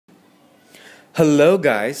Hello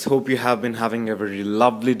guys, hope you have been having a very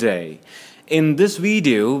lovely day. In this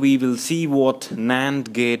video, we will see what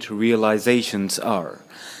NAND gate realizations are.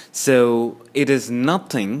 So, it is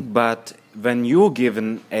nothing but when you're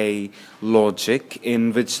given a logic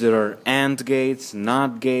in which there are AND gates,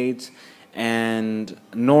 NOT gates, and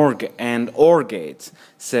OR gates.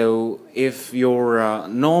 So,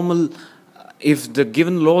 if the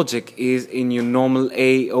given logic is in your normal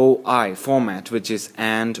AOI format, which is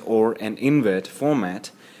AND or an invert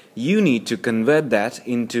format, you need to convert that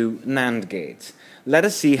into NAND gates. Let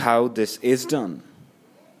us see how this is done.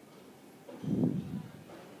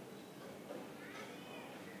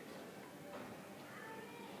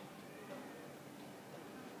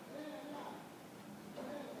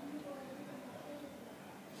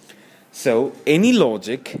 So, any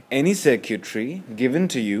logic, any circuitry given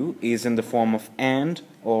to you is in the form of AND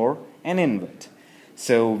or an invert.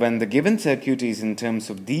 So, when the given circuit is in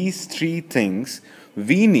terms of these three things,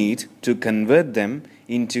 we need to convert them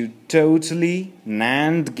into totally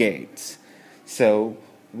NAND gates. So,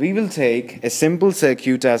 we will take a simple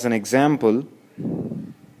circuit as an example,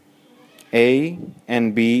 A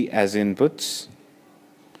and B as inputs,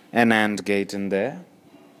 an AND gate in there.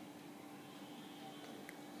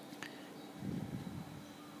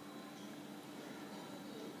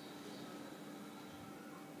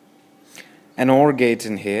 An OR gate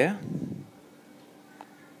in here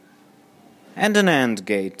and an AND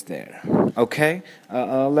gate there. Okay,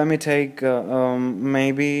 let me take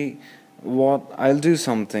maybe what I'll do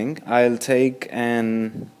something. I'll take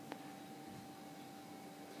an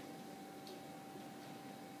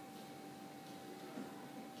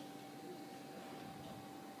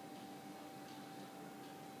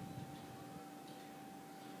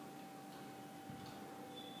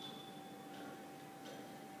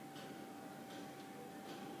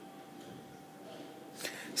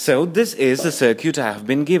So this is the circuit I have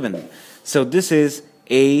been given. So this is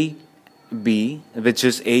A, B, which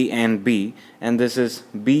is A and B, and this is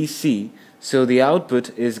BC. So the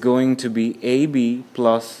output is going to be AB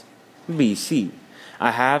plus BC. I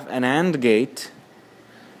have an AND gate,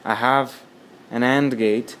 I have an AND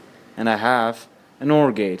gate, and I have an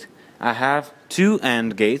OR gate. I have two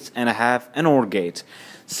AND gates and I have an OR gate.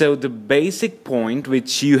 So the basic point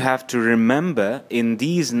which you have to remember in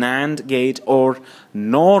these NAND gate or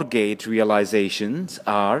NOR gate realizations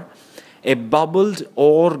are a bubbled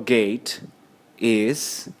OR gate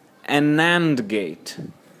is a NAND gate.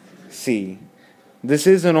 See, this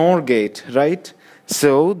is an OR gate, right?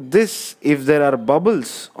 So this, if there are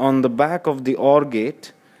bubbles on the back of the OR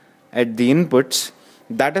gate at the inputs,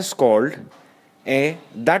 that is called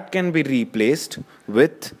that can be replaced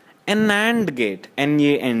with a NAND gate,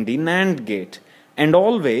 N-A-N-D, NAND gate. And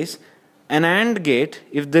always an AND gate,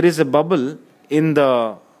 if there is a bubble in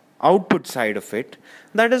the output side of it,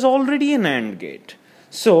 that is already an AND gate.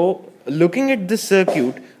 So looking at this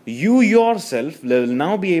circuit, you yourself will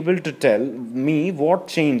now be able to tell me what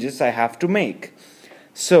changes I have to make.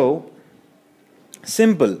 So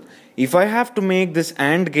simple. If I have to make this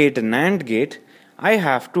AND gate a NAND gate, I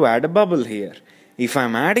have to add a bubble here. If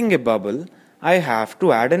I'm adding a bubble, I have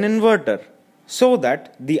to add an inverter so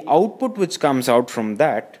that the output which comes out from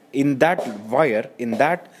that, in that wire, in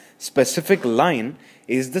that specific line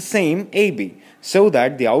is the same AB. So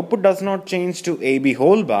that the output does not change to AB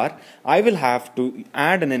whole bar, I will have to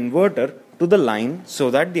add an inverter to the line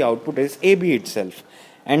so that the output is AB itself.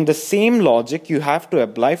 And the same logic you have to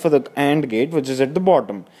apply for the AND gate which is at the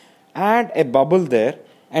bottom. Add a bubble there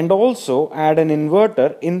and also add an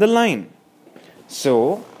inverter in the line.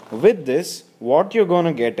 So with this, what you're going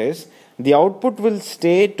to get is the output will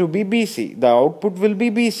stay to be BC. The output will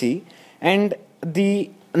be BC, and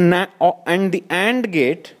the AND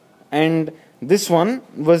gate, and this one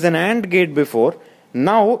was an AND gate before.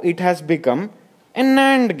 Now it has become a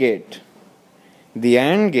NAND gate. The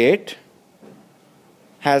AND gate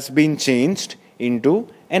has been changed into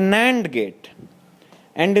a NAND gate.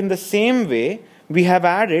 And in the same way, we have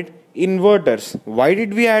added inverters. Why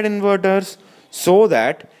did we add inverters? So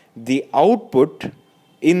that the output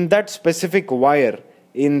in that specific wire,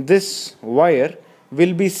 in this wire,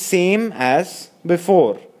 will be same as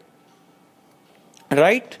before.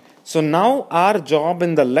 Right? So now our job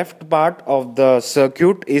in the left part of the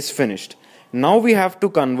circuit is finished. Now we have to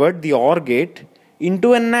convert the OR gate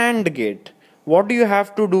into a NAND gate. What do you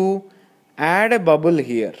have to do? Add a bubble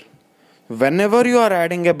here. Whenever you are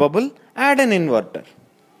adding a bubble, add an inverter.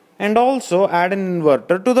 And also add an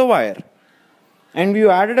inverter to the wire. And you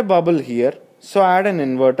added a bubble here, so add an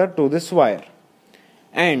inverter to this wire.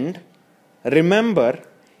 And remember,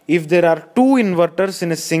 if there are two inverters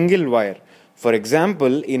in a single wire, For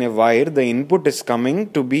example, in a wire, the input is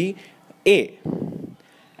coming to be A,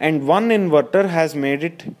 and one inverter has made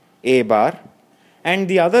it A bar, and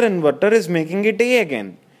the other inverter is making it A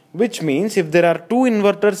again, which means if there are two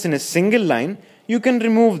inverters in a single line, you can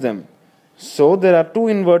remove them. So there are two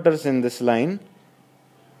inverters in this line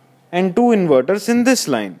and two inverters in this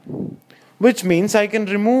line, which means I can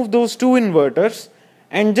remove those two inverters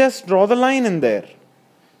and just draw the line in there.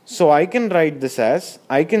 So I can write this as,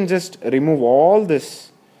 I can just remove all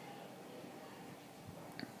this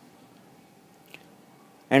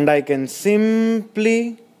and I can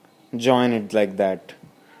simply join it like that.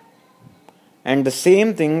 And the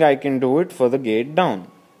same thing I can do it for the gate down.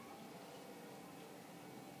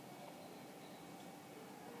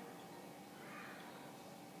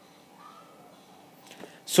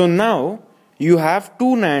 So now you have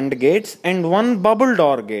two NAND gates and one bubbled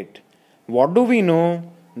OR gate. What do we know?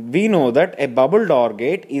 We know that a bubbled OR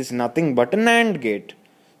gate is nothing but a NAND gate.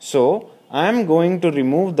 So I am going to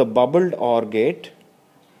remove the bubbled OR gate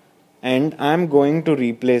and I am going to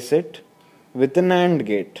replace it with a NAND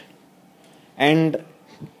gate. And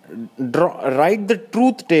write the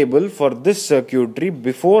truth table for this circuitry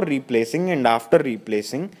before replacing and after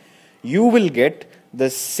replacing. You will get the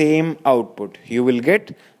same output. You will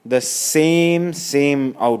get the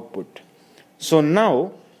same output. So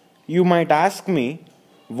now you might ask me,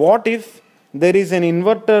 what if there is an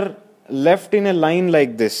inverter left in a line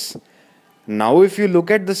like this? Now if you look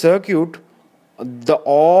at the circuit,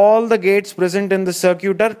 all the gates present in the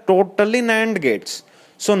circuit are totally NAND gates.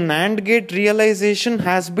 So NAND gate realization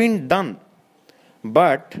has been done.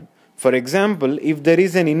 But for example, if there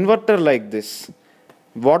is an inverter like this,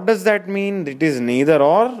 what does that mean? It is neither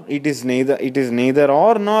or, it is neither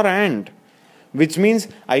or nor and, which means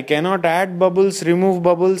I cannot add bubbles, remove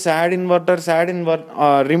bubbles, add inverters,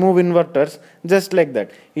 remove inverters, just like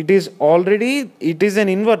that. It is an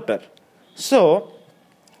inverter. So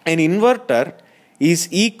an inverter is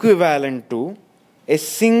equivalent to a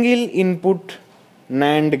single input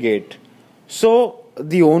NAND gate. So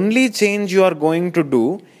the only change you are going to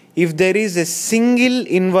do, if there is a single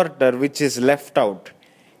inverter which is left out,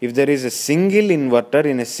 if there is a single inverter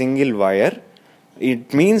in a single wire,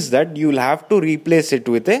 it means that you will have to replace it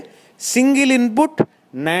with a single input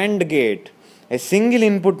NAND gate. A single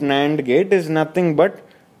input NAND gate is nothing but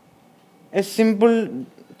a simple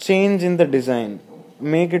change in the design.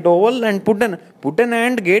 Make it oval and put an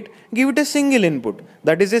AND gate, give it a single input.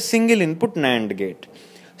 That is a single input NAND gate.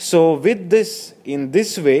 So with this, in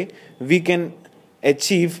this way, we can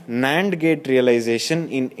achieve NAND gate realization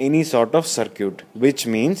in any sort of circuit, which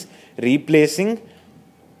means replacing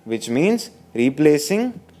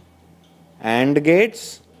AND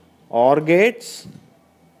gates, OR gates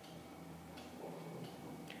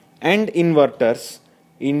and inverters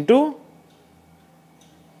into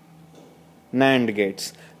NAND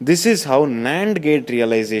gates. This is how NAND gate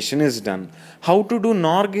realization is done. How to do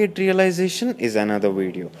NOR gate realization is another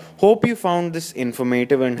video. Hope you found this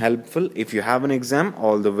informative and helpful. If you have an exam,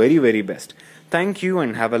 all the very best. Thank you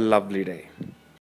and have a lovely day.